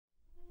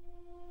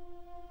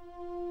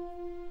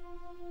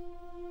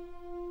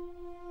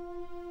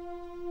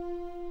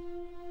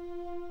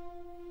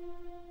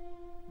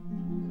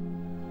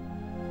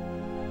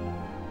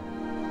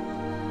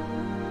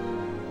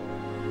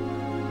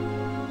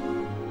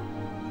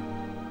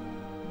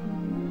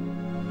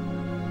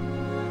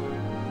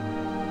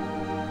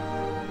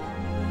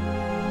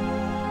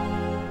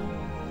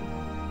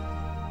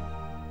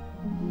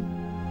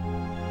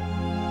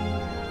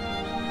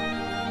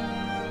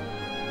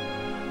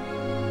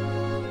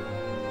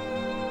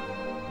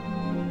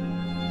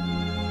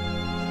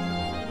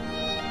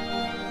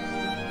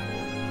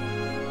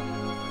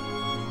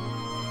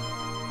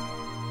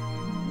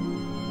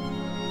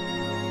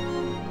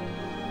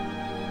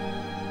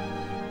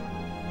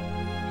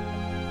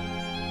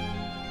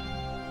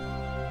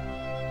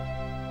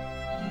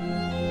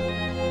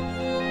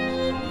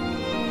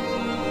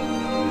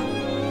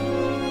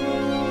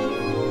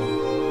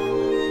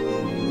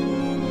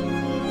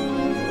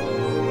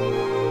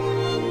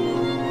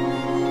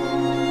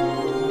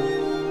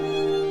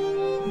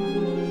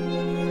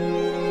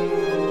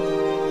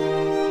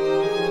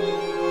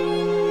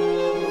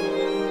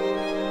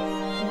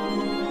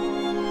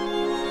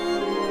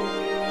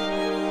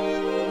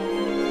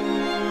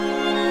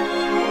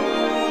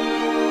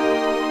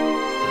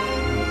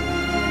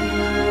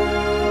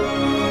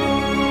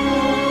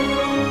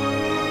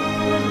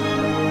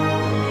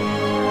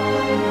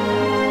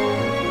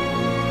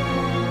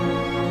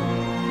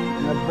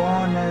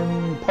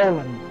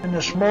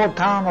the small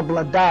town of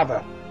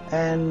Ladava.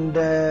 And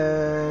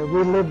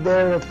we lived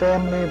there, a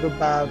family of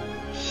about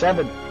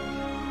 7.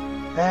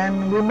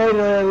 And we made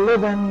a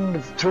living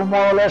through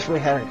more or less. We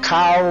had a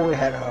cow, we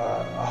had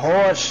a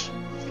horse,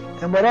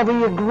 and whatever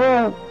you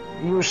grew,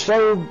 you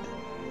saved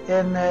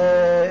in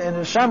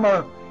the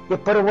summer, you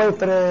put away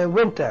for the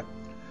winter.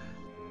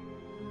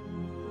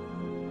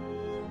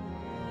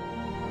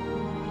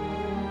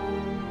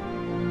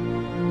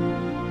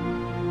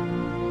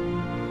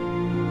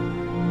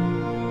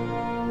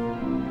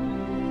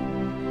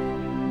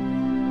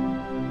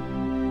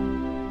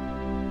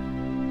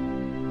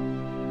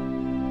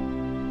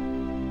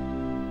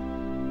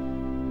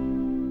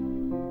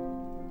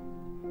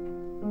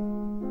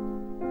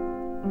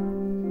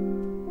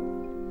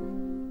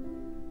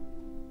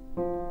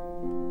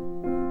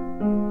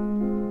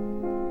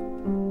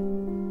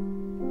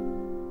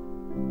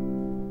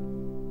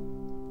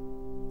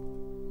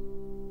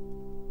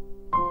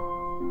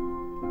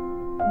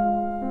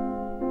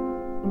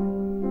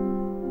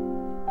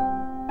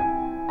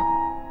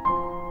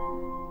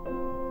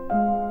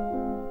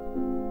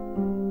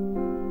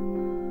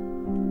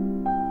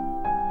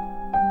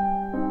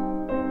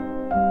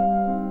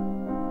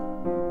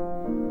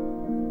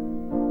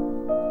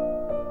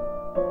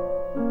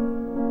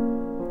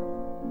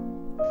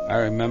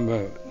 I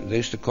remember they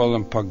used to call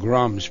them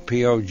pogroms,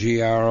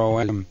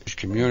 P-O-G-R-O-M,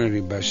 community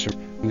by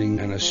surrounding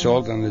an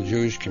assault on the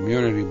Jewish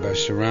community by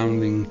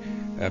surrounding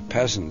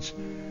peasants.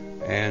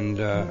 And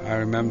I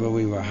remember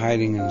we were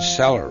hiding in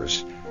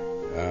cellars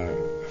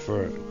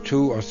for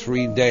 2 or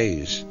 3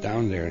 days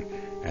down there.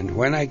 And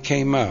when I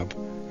came up,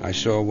 I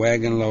saw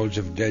wagon loads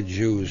of dead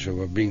Jews who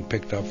were being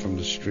picked up from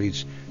the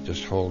streets,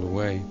 just hauled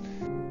away.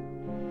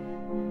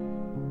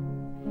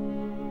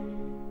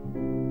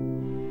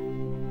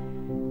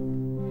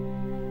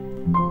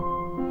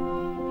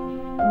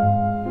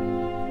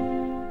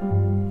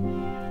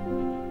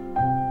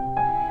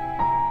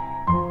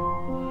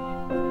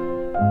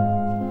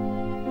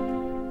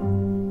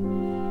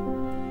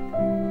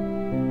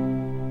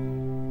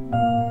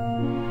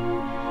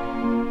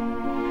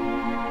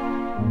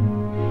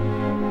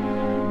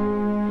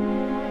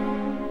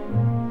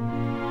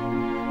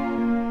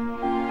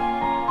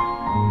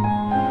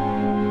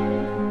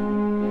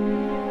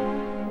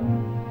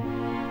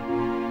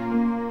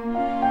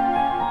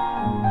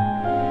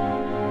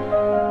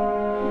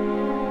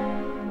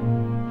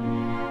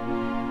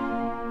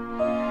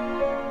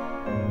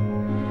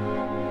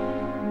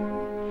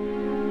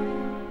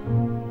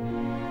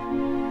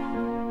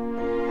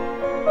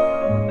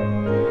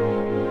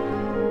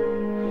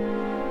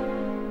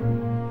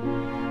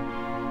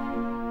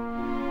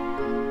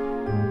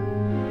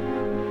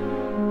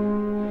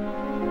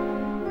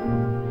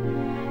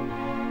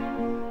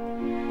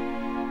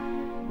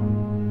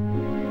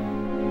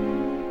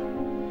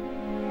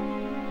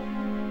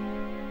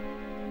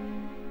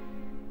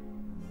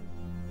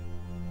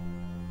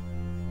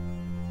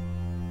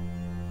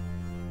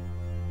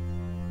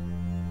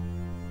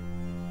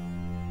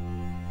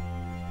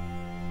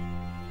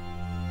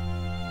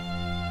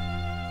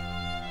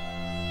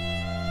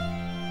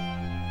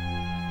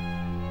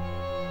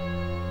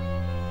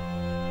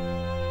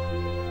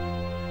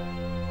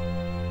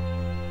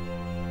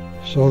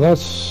 So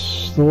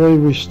that's the way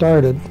we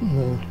started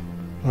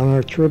on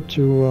our trip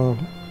to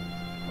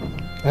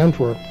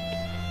Antwerp.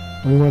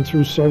 We went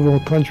through several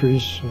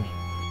countries.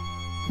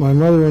 My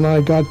mother and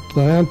I got to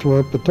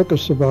Antwerp. It took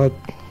us about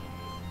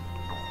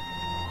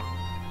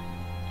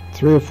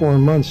 3 or 4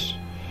 months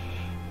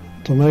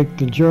to make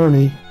the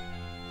journey.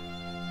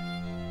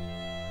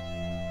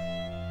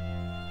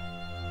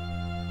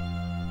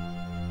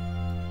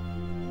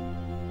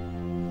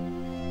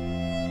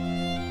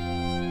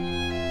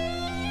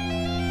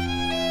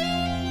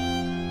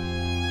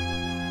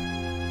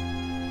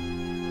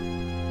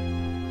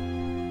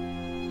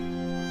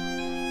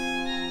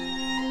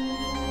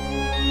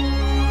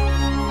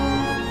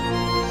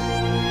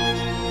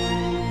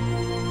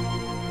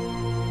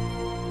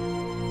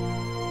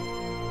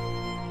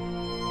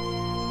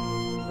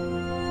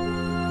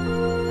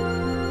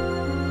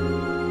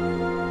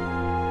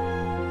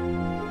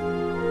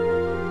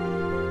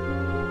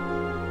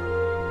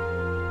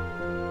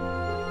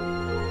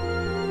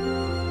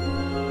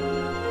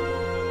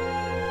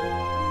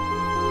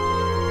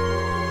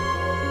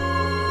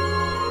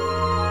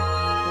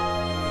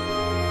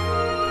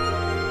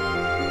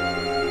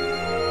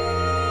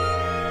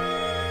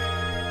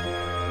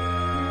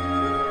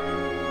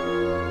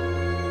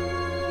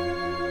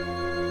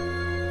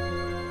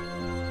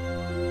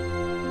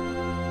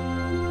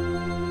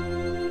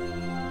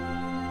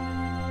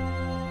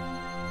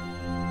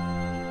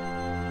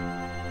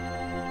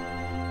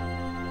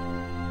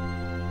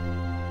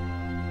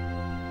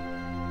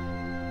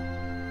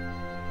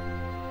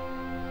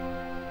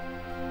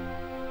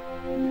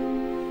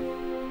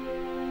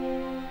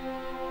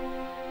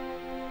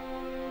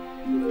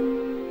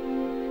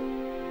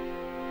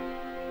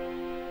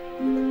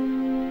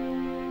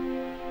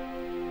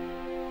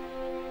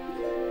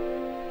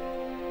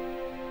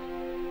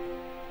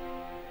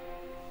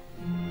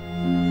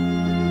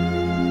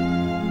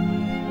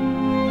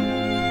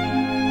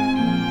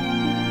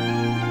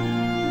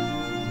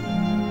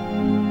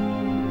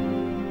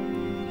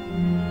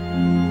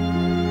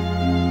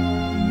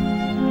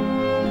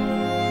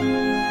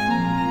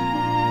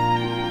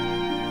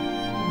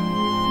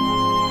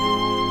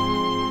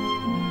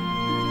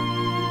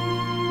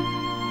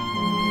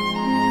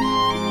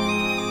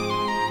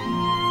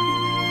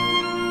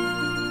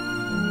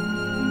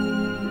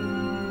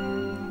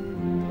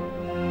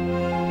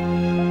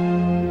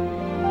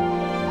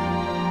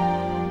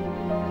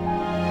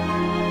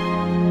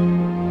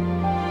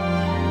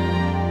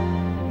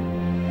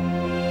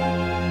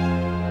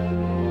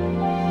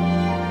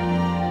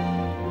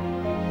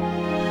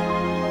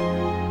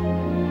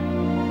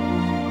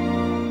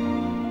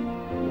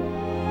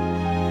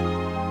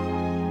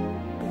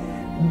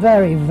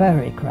 very,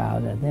 very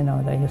crowded. You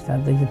know, they used to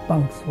have these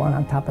bunks, one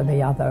on top of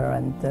the other,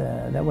 and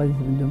that was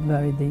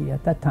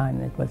at that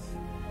time it was.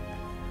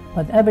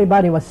 But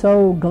everybody was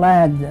so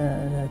glad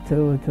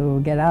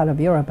to get out of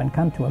Europe and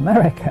come to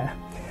America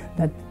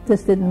that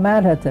this didn't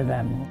matter to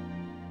them.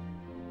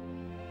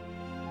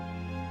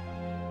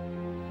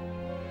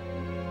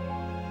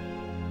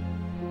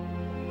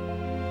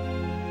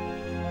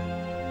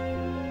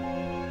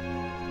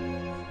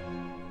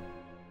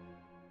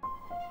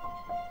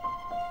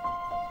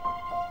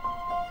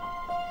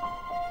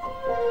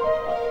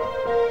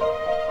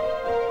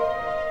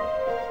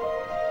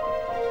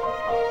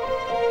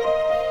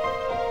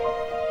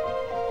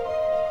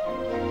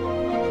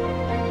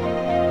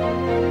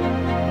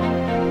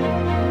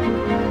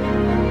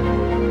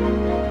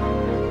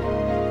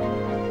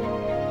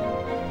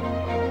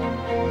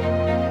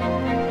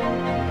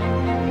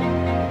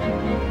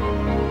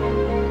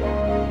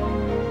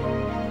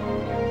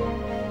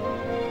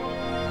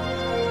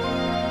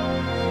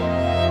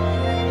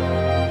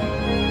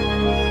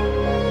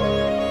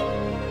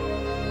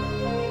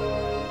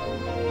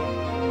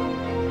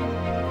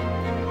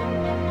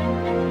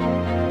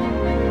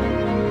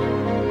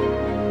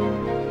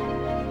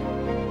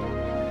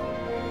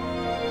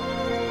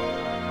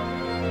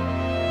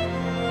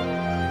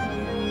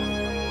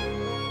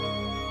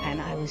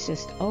 I was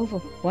just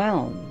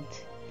overwhelmed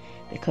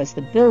because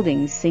the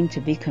buildings seemed to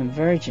be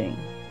converging.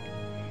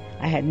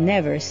 I had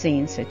never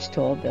seen such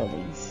tall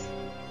buildings,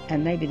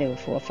 and maybe they were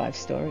 4 or 5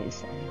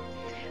 stories.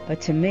 But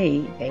to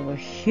me, they were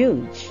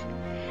huge,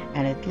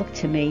 and it looked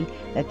to me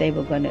that they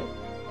were going to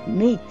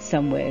meet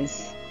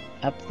somewheres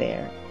up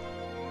there.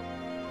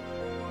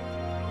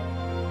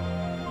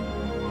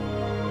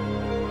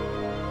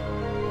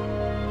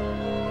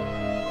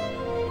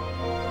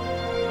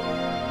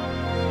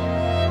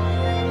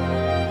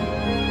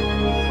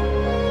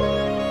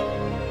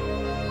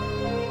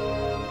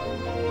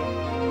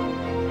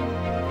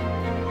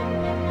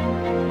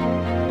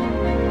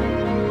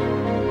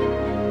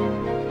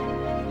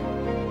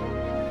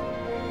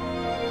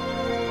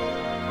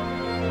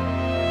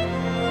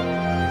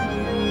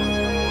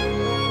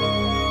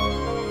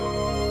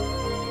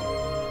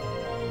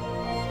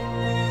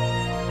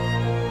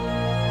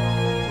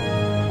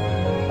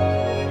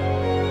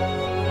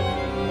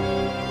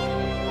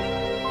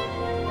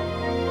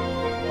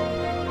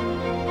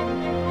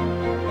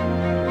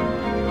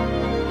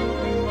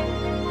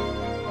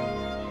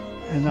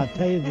 And I'll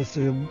tell you, this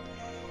is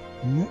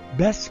the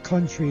best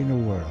country in the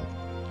world,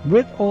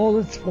 with all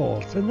its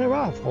faults, and there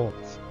are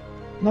faults.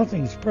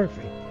 Nothing's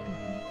perfect.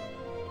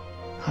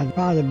 I'd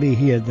rather be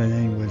here than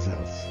anywhere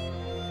else.